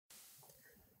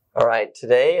All right,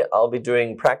 today I'll be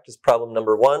doing practice problem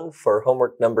number 1 for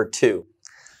homework number 2.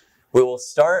 We will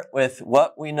start with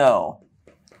what we know.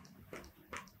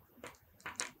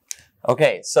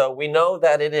 Okay, so we know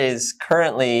that it is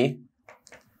currently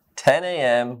 10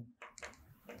 a.m.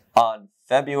 on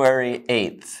February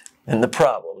 8th in the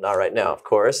problem, not right now, of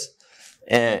course,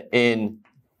 in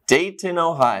Dayton,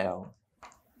 Ohio.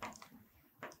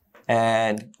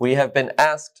 And we have been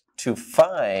asked to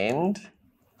find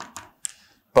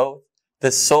both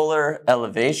the solar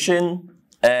elevation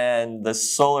and the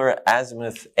solar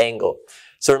azimuth angle.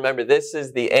 So remember, this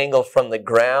is the angle from the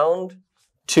ground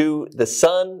to the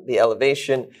sun, the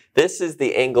elevation. This is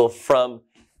the angle from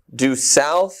due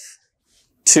south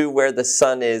to where the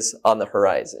sun is on the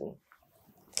horizon.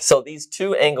 So these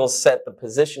two angles set the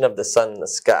position of the sun in the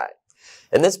sky.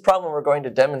 In this problem, we're going to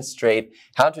demonstrate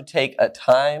how to take a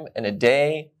time and a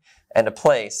day and a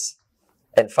place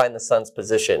and find the sun's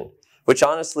position, which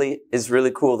honestly is really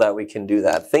cool that we can do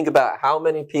that. Think about how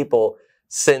many people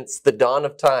since the dawn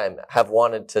of time have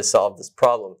wanted to solve this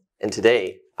problem. And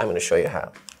today, I'm going to show you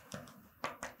how.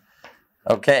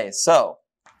 Okay, so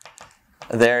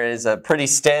there is a pretty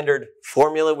standard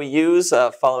formula we use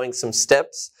following some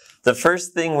steps. The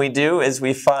first thing we do is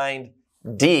we find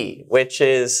D, which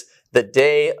is the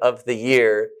day of the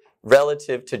year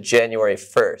relative to January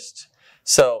 1st.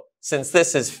 So since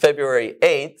this is February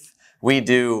 8th, we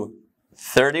do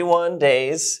 31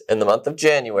 days in the month of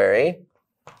January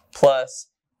plus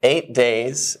 8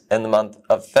 days in the month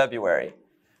of February,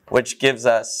 which gives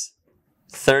us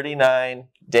 39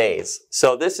 days.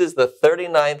 So this is the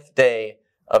 39th day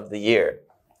of the year.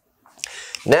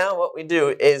 Now what we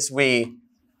do is we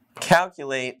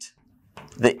calculate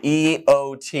the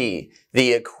EOT,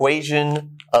 the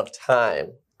equation of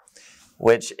time,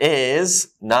 which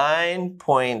is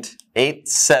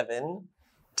 9.87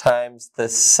 times the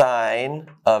sine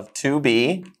of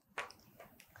 2b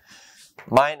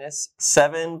minus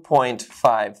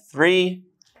 7.53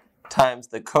 times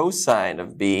the cosine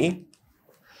of b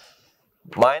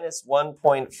minus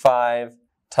 1.5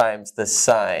 times the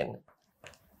sine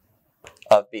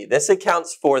of b. This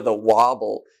accounts for the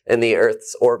wobble in the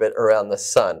Earth's orbit around the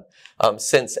sun,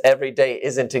 since every day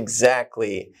isn't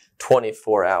exactly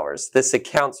 24 hours. This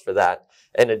accounts for that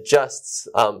and adjusts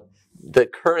the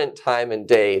current time and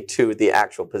day to the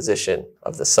actual position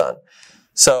of the sun.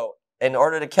 So in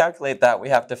order to calculate that, we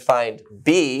have to find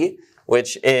b,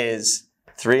 which is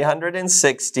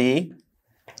 360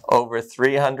 over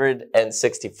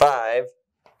 365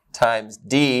 times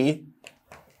d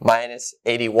minus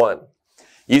 81.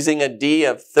 Using a d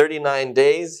of 39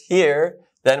 days here,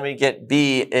 then we get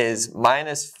b is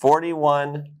minus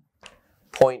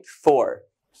 41.4.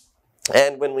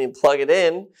 And when we plug it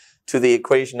in to the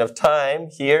equation of time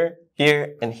here,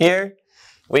 here, and here,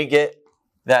 we get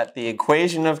that the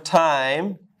equation of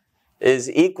time is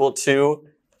equal to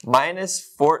minus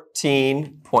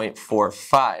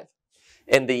 14.45.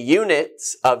 And the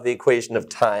units of the equation of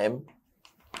time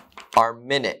are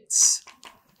minutes.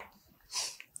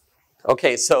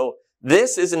 Okay, so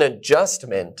this is an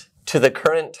adjustment to the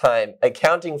current time,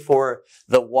 accounting for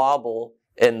the wobble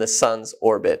in the sun's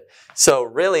orbit. So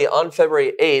really, on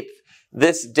February 8th,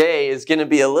 this day is going to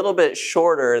be a little bit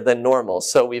shorter than normal,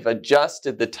 so we've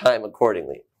adjusted the time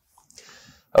accordingly.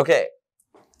 Okay,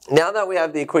 now that we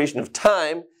have the equation of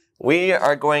time, we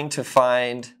are going to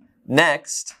find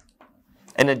next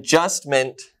an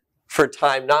adjustment for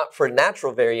time, not for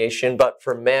natural variation, but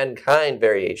for mankind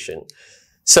variation.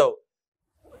 So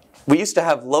we used to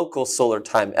have local solar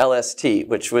time, LST,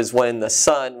 which was when the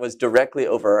sun was directly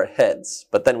over our heads.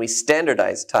 But then we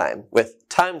standardized time with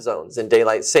time zones and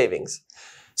daylight savings.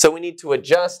 So we need to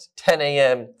adjust 10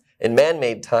 a.m. in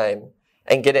man-made time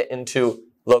and get it into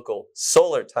local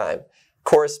solar time,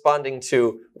 corresponding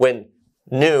to when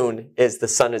noon is the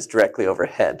sun is directly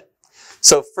overhead.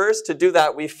 So first, to do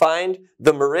that, we find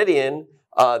the meridian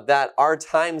that our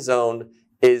time zone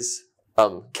is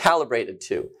calibrated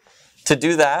to. To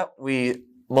do that, we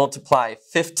multiply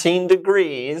 15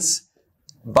 degrees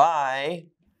by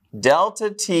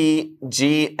delta T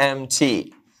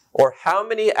GMT, or how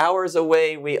many hours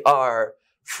away we are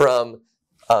from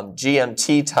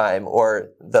GMT time,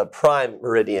 or the prime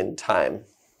meridian time.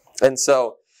 And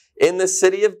so in the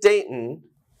city of Dayton,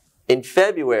 in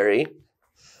February,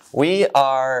 we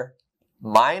are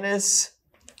minus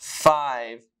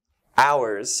 5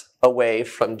 hours away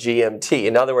from GMT.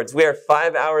 In other words, we are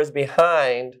 5 hours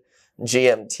behind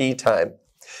GMT time.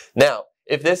 Now,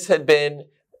 if this had been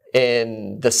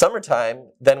in the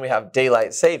summertime, then we have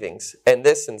daylight savings. And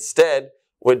this instead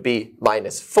would be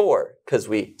 -4 because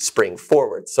we spring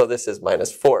forward. So this is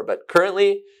 -4. But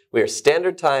currently, we are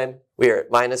standard time, we are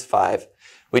at -5.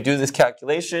 We do this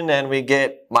calculation and we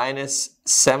get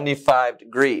 -75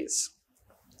 degrees.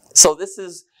 So this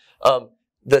is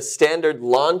the standard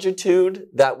longitude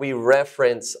that we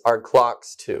reference our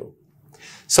clocks to.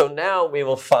 So now we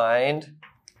will find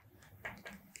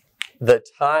the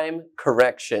time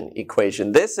correction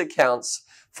equation. This accounts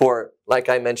for, like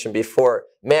I mentioned before,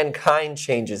 mankind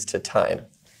changes to time.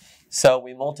 So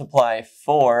we multiply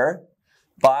 4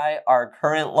 by our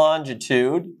current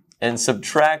longitude and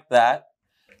subtract that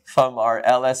from our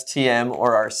LSTM,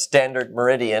 or our standard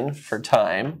meridian for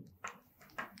time,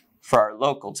 for our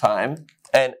local time,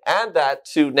 and add that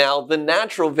to now the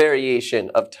natural variation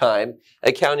of time,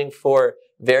 accounting for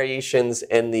variations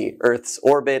in the Earth's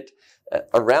orbit,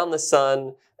 around the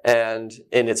sun, and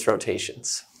in its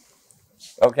rotations.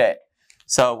 Okay,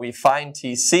 so we find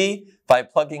TC by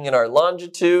plugging in our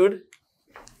longitude,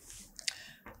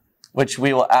 which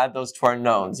we will add those to our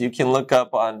knowns. You can look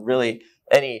up on really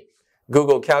any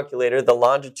Google calculator the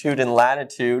longitude and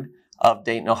latitude of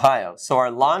Dayton, Ohio. So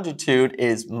our longitude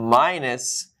is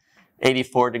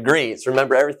 -84 degrees.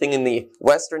 Remember, everything in the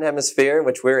Western Hemisphere,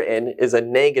 which we're in, is a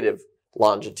negative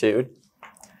longitude.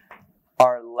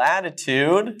 Our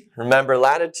latitude, remember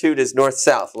latitude is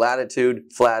north-south,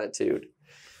 latitude, flatitude.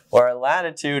 Well, our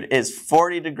latitude is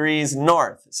 40 degrees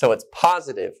north, so it's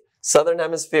positive. Southern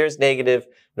hemisphere is negative,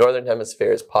 northern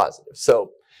hemisphere is positive.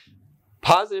 So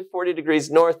positive 40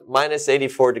 degrees north,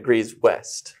 -84 degrees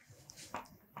west.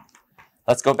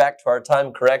 Let's go back to our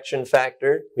time correction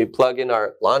factor. We plug in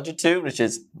our longitude, which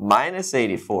is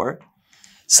 -84.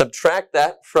 Subtract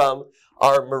that from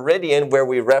our meridian, where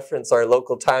we reference our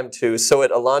local time to. So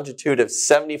at a longitude of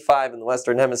 75 in the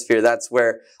Western Hemisphere, that's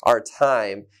where our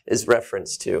time is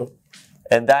referenced to.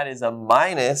 And that is a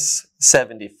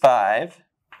 -75.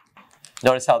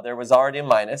 Notice how there was already a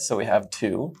minus, so we have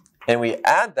 2. And we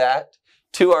add that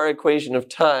to our equation of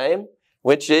time,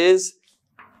 which is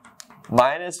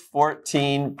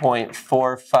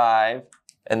 -14.45,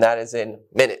 and that is in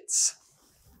minutes.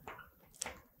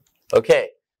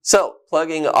 Okay, so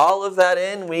plugging all of that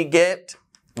in, we get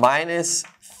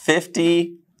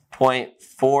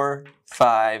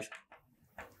 -50.45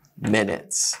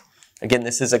 minutes. Again,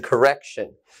 this is a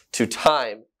correction to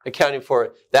time, accounting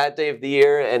for that day of the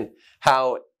year and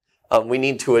how we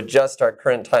need to adjust our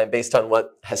current time based on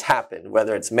what has happened,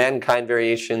 whether it's mankind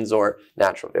variations or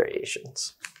natural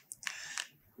variations.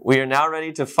 We are now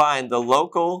ready to find the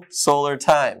local solar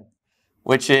time,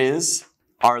 which is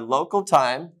our local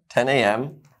time, 10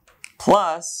 a.m.,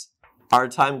 plus our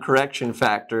time correction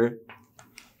factor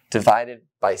divided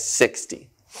by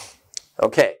 60.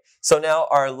 Okay, so now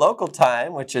our local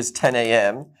time, which is 10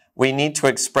 a.m., we need to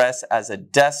express as a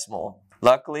decimal.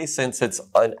 Luckily, since it's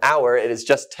an hour, it is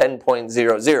just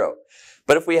 10.00.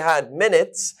 But if we had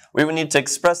minutes, we would need to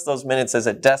express those minutes as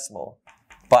a decimal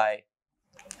by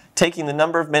taking the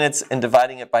number of minutes and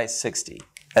dividing it by 60.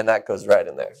 And that goes right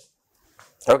in there.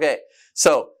 Okay,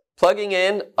 so plugging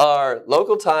in our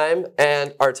local time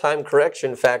and our time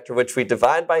correction factor, which we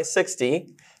divide by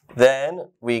 60, then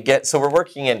we get, so we're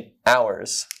working in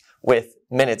hours with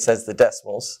minutes as the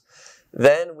decimals.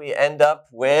 Then we end up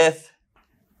with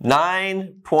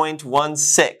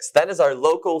 9.16. That is our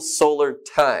local solar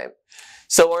time.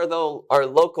 So although our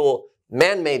local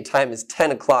man-made time is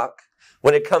 10 o'clock,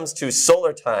 when it comes to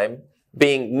solar time,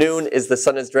 being noon is the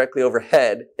sun is directly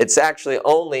overhead, it's actually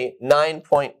only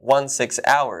 9.16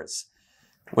 hours,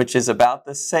 which is about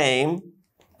the same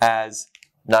as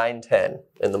 9:10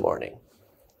 in the morning.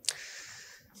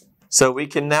 So we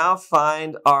can now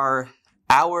find our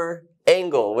hour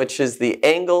angle, which is the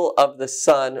angle of the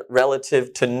sun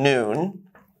relative to noon.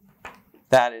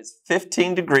 That is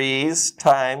 15 degrees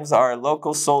times our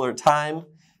local solar time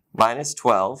minus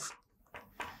 12,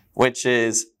 which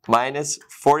is minus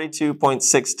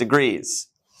 42.6 degrees.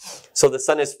 So the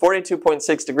sun is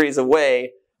 42.6 degrees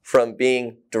away from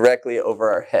being directly over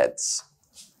our heads.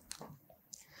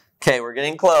 Okay, we're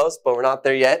getting close, but we're not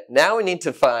there yet. Now we need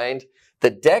to find the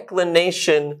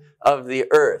declination of the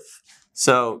Earth.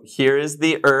 So here is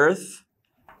the Earth,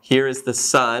 here is the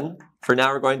sun. For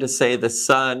now we're going to say the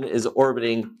sun is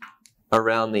orbiting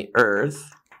around the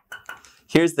Earth.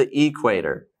 Here's the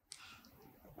equator.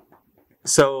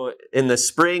 So in the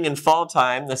spring and fall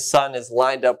time, the sun is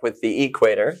lined up with the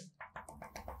equator.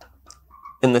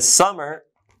 In the summer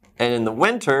and in the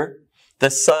winter,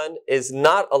 the sun is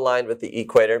not aligned with the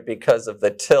equator because of the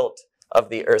tilt of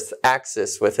the Earth's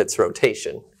axis with its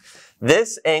rotation.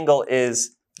 This angle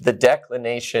is the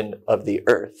declination of the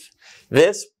Earth.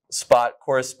 This spot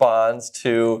corresponds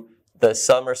to the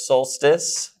summer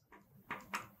solstice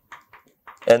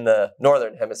in the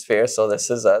northern hemisphere, so this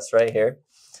is us right here.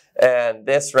 And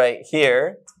this right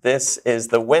here, this is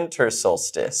the winter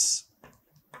solstice.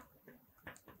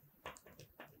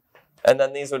 And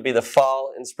then these would be the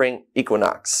fall and spring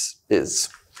equinoxes.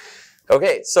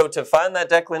 Okay, so to find that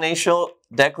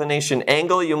declination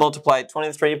angle, you multiply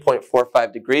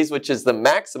 23.45 degrees, which is the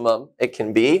maximum it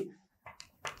can be.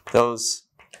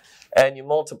 And you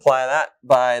multiply that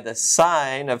by the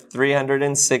sine of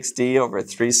 360 over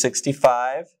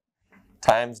 365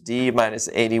 times d minus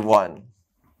 81.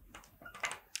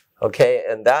 Okay,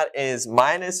 and that is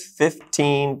minus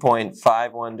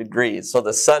 15.51 degrees. So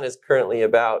the sun is currently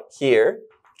about here,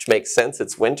 which makes sense.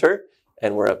 It's winter,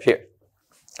 and we're up here.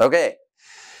 Okay,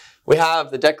 we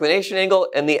have the declination angle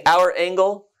and the hour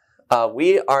angle.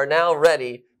 We are now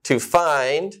ready to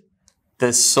find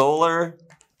the solar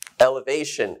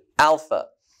elevation, alpha,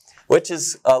 which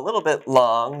is a little bit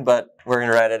long, but we're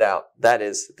going to write it out. That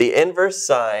is the inverse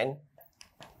sine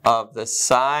of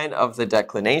the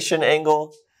declination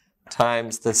angle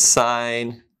times the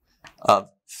sine of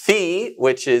phi,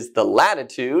 which is the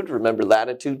latitude, remember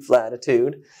latitude,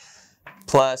 latitude,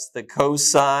 plus the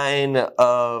cosine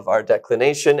of our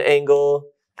declination angle.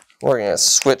 We're going to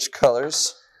switch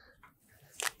colors.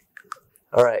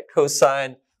 All right,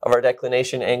 cosine of our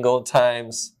declination angle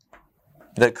times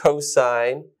the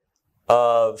cosine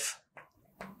of,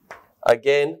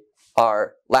 again,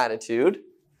 our latitude.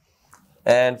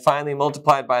 And finally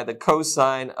multiplied by the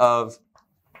cosine of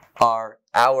our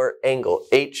hour angle,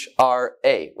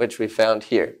 HRA, which we found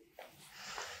here.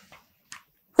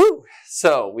 Whew.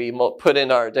 So we put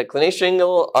in our declination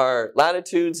angle, our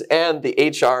latitudes, and the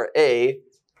HRA,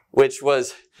 which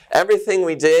was everything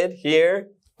we did here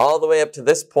all the way up to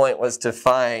this point was to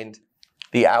find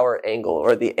the hour angle,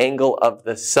 or the angle of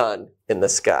the sun in the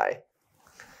sky.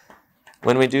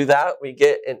 When we do that, we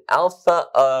get an alpha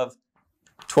of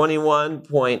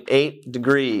 21.8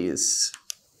 degrees.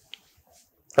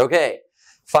 Okay,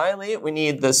 finally we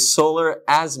need the solar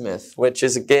azimuth, which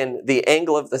is again the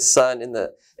angle of the sun in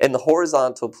the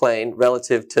horizontal plane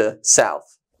relative to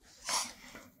south.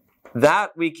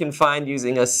 That we can find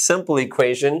using a simple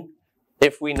equation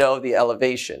if we know the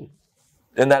elevation.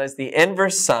 And that is the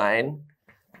inverse sine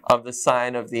of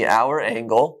the hour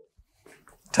angle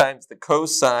times the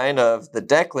cosine of the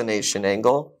declination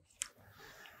angle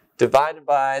divided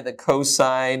by the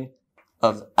cosine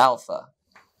of alpha.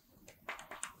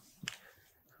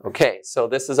 Okay, so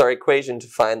this is our equation to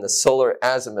find the solar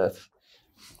azimuth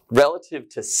relative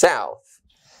to south.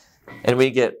 And we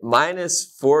get minus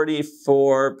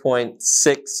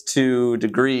 44.62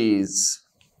 degrees.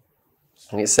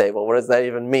 And you say, well, what does that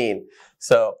even mean?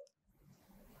 So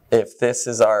if this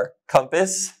is our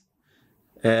compass,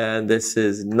 and this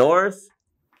is north,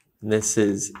 and this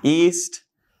is east,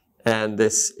 and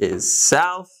this is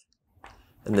south,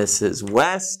 and this is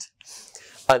west,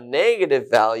 a negative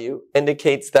value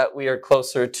indicates that we are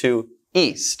closer to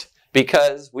east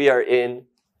because we are in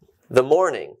the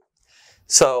morning.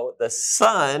 So the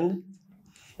sun,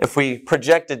 if we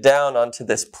project it down onto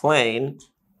this plane,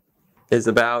 is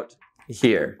about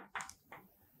here,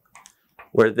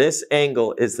 where this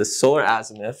angle is the solar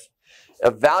azimuth,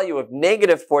 a value of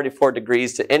negative 44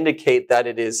 degrees to indicate that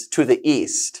it is to the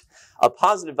east. A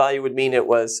positive value would mean it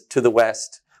was to the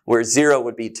west, where 0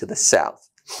 would be to the south.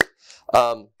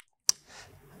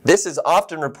 This is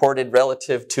often reported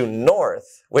relative to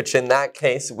north, which in that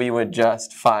case we would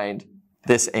just find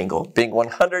this angle, being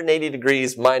 180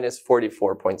 degrees minus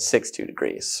 44.62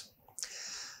 degrees.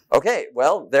 Okay,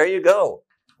 well, there you go.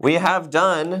 We have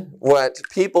done what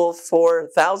people for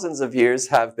thousands of years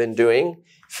have been doing,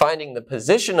 finding the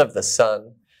position of the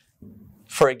sun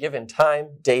for a given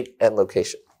time, date, and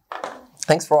location.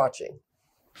 Thanks for watching.